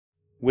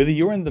Whether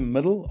you're in the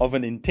middle of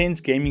an intense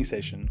gaming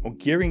session or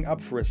gearing up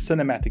for a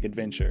cinematic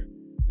adventure,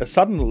 a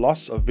sudden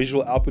loss of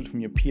visual output from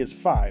your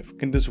PS5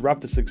 can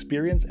disrupt this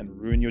experience and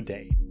ruin your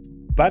day.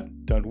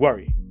 But don't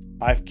worry,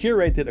 I've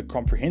curated a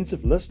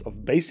comprehensive list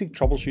of basic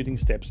troubleshooting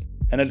steps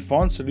and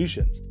advanced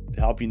solutions to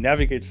help you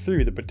navigate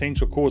through the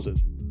potential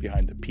causes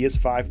behind the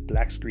PS5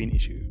 black screen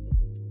issue.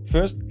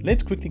 First,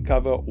 let's quickly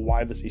cover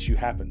why this issue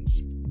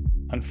happens.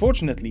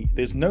 Unfortunately,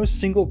 there's no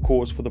single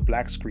cause for the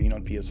black screen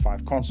on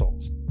PS5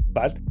 consoles,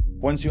 but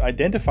once you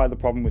identify the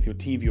problem with your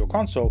TV or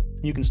console,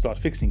 you can start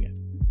fixing it.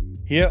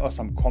 Here are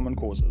some common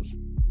causes.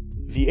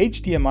 The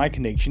HDMI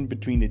connection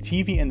between the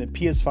TV and the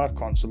PS5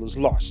 console is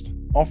lost,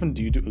 often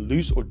due to a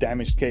loose or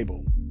damaged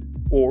cable,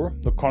 or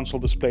the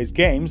console displays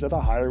games at a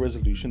higher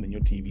resolution than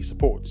your TV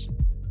supports.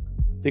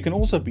 There can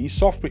also be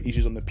software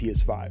issues on the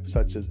PS5,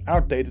 such as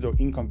outdated or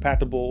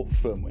incompatible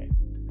firmware.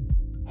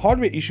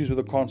 Hardware issues with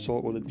the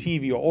console or the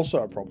TV are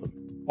also a problem,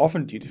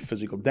 often due to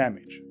physical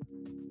damage.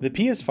 The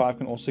PS5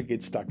 can also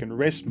get stuck in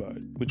rest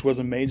mode, which was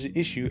a major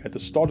issue at the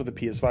start of the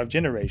PS5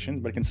 generation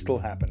but can still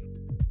happen.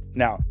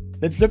 Now,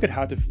 let's look at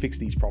how to fix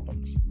these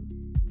problems.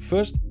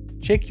 First,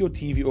 check your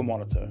TV or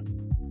monitor.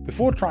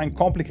 Before trying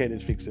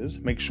complicated fixes,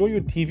 make sure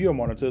your TV or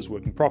monitor is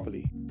working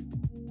properly.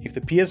 If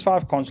the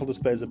PS5 console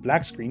displays a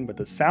black screen but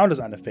the sound is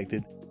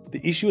unaffected,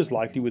 the issue is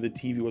likely with the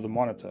TV or the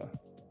monitor.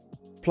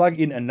 Plug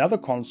in another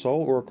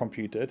console or a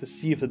computer to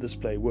see if the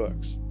display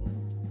works.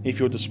 If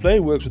your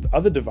display works with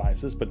other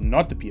devices but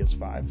not the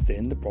PS5,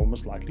 then the problem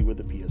is likely with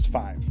the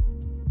PS5.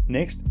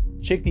 Next,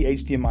 check the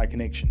HDMI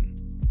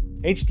connection.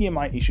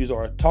 HDMI issues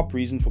are a top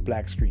reason for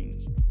black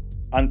screens.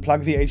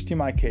 Unplug the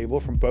HDMI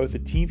cable from both the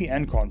TV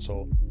and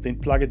console, then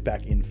plug it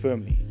back in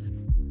firmly.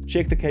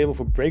 Check the cable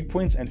for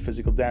breakpoints and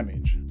physical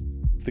damage.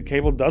 If the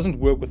cable doesn't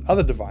work with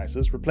other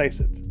devices, replace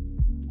it.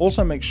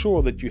 Also make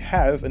sure that you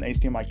have an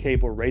HDMI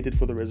cable rated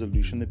for the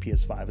resolution the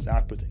PS5 is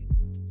outputting.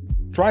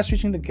 Try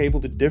switching the cable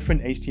to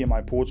different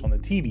HDMI ports on the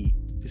TV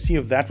to see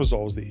if that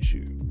resolves the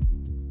issue.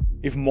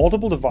 If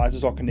multiple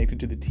devices are connected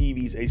to the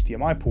TV's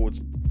HDMI ports,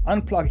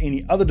 unplug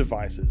any other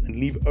devices and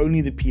leave only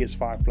the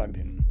PS5 plugged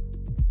in.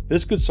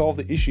 This could solve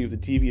the issue if the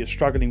TV is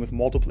struggling with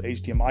multiple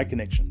HDMI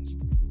connections.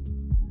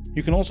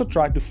 You can also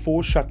try to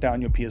force shut down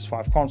your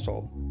PS5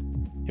 console.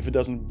 If it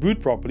doesn't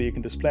boot properly, it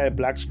can display a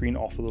black screen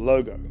after the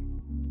logo.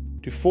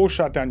 To force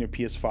shut down your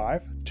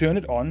PS5, turn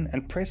it on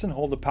and press and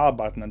hold the power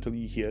button until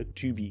you hear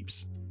 2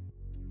 beeps.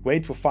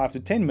 Wait for 5 to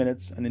 10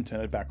 minutes and then turn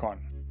it back on.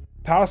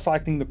 Power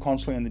cycling the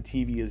console and the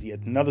TV is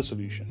yet another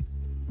solution.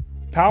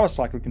 Power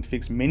cycle can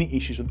fix many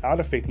issues without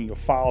affecting your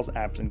files,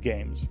 apps and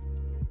games.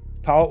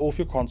 Power off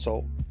your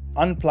console,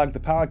 unplug the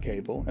power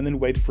cable and then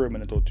wait for a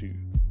minute or 2.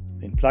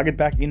 Then plug it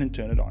back in and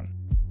turn it on.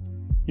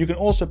 You can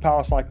also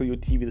power cycle your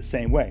TV the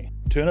same way.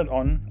 Turn it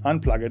on,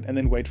 unplug it and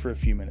then wait for a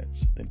few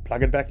minutes. Then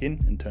plug it back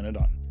in and turn it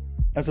on.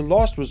 As a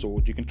last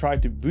resort, you can try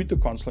to boot the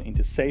console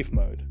into safe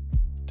mode.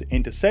 To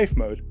enter safe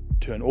mode,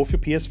 turn off your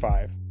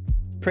PS5,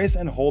 press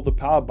and hold the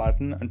power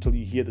button until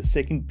you hear the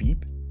second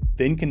beep,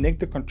 then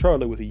connect the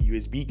controller with a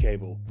USB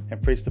cable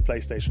and press the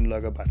PlayStation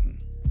logo button.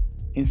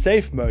 In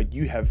safe mode,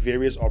 you have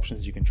various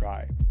options you can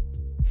try.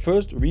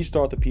 First,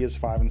 restart the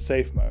PS5 in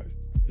safe mode.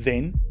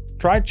 Then,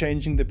 try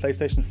changing the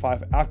PlayStation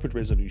 5 output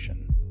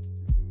resolution.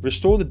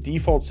 Restore the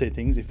default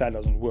settings if that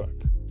doesn't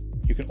work.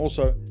 You can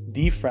also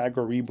defrag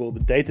or rebuild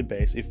the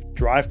database if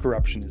drive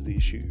corruption is the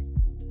issue.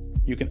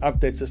 You can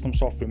update system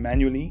software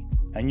manually,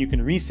 and you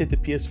can reset the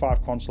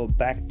PS5 console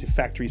back to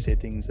factory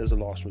settings as a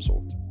last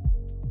resort.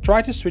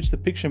 Try to switch the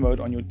picture mode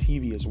on your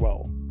TV as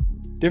well.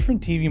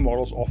 Different TV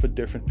models offer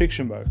different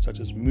picture modes such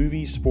as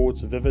movie,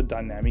 sports, vivid,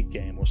 dynamic,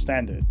 game or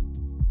standard.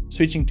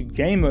 Switching to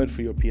game mode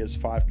for your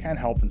PS5 can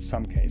help in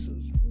some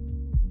cases.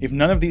 If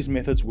none of these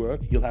methods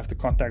work, you'll have to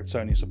contact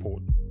Sony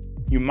support.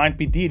 You might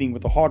be dealing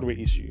with a hardware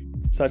issue,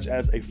 such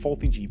as a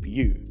faulty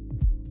GPU.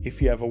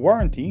 If you have a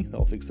warranty,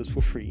 they'll fix this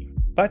for free.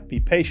 But be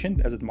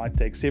patient as it might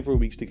take several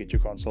weeks to get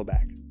your console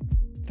back.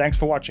 Thanks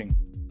for watching.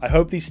 I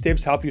hope these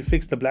steps help you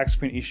fix the black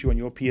screen issue on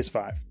your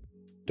PS5.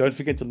 Don't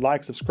forget to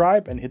like,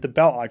 subscribe and hit the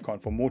bell icon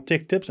for more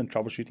tech tips and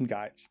troubleshooting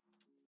guides.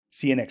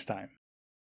 See you next time.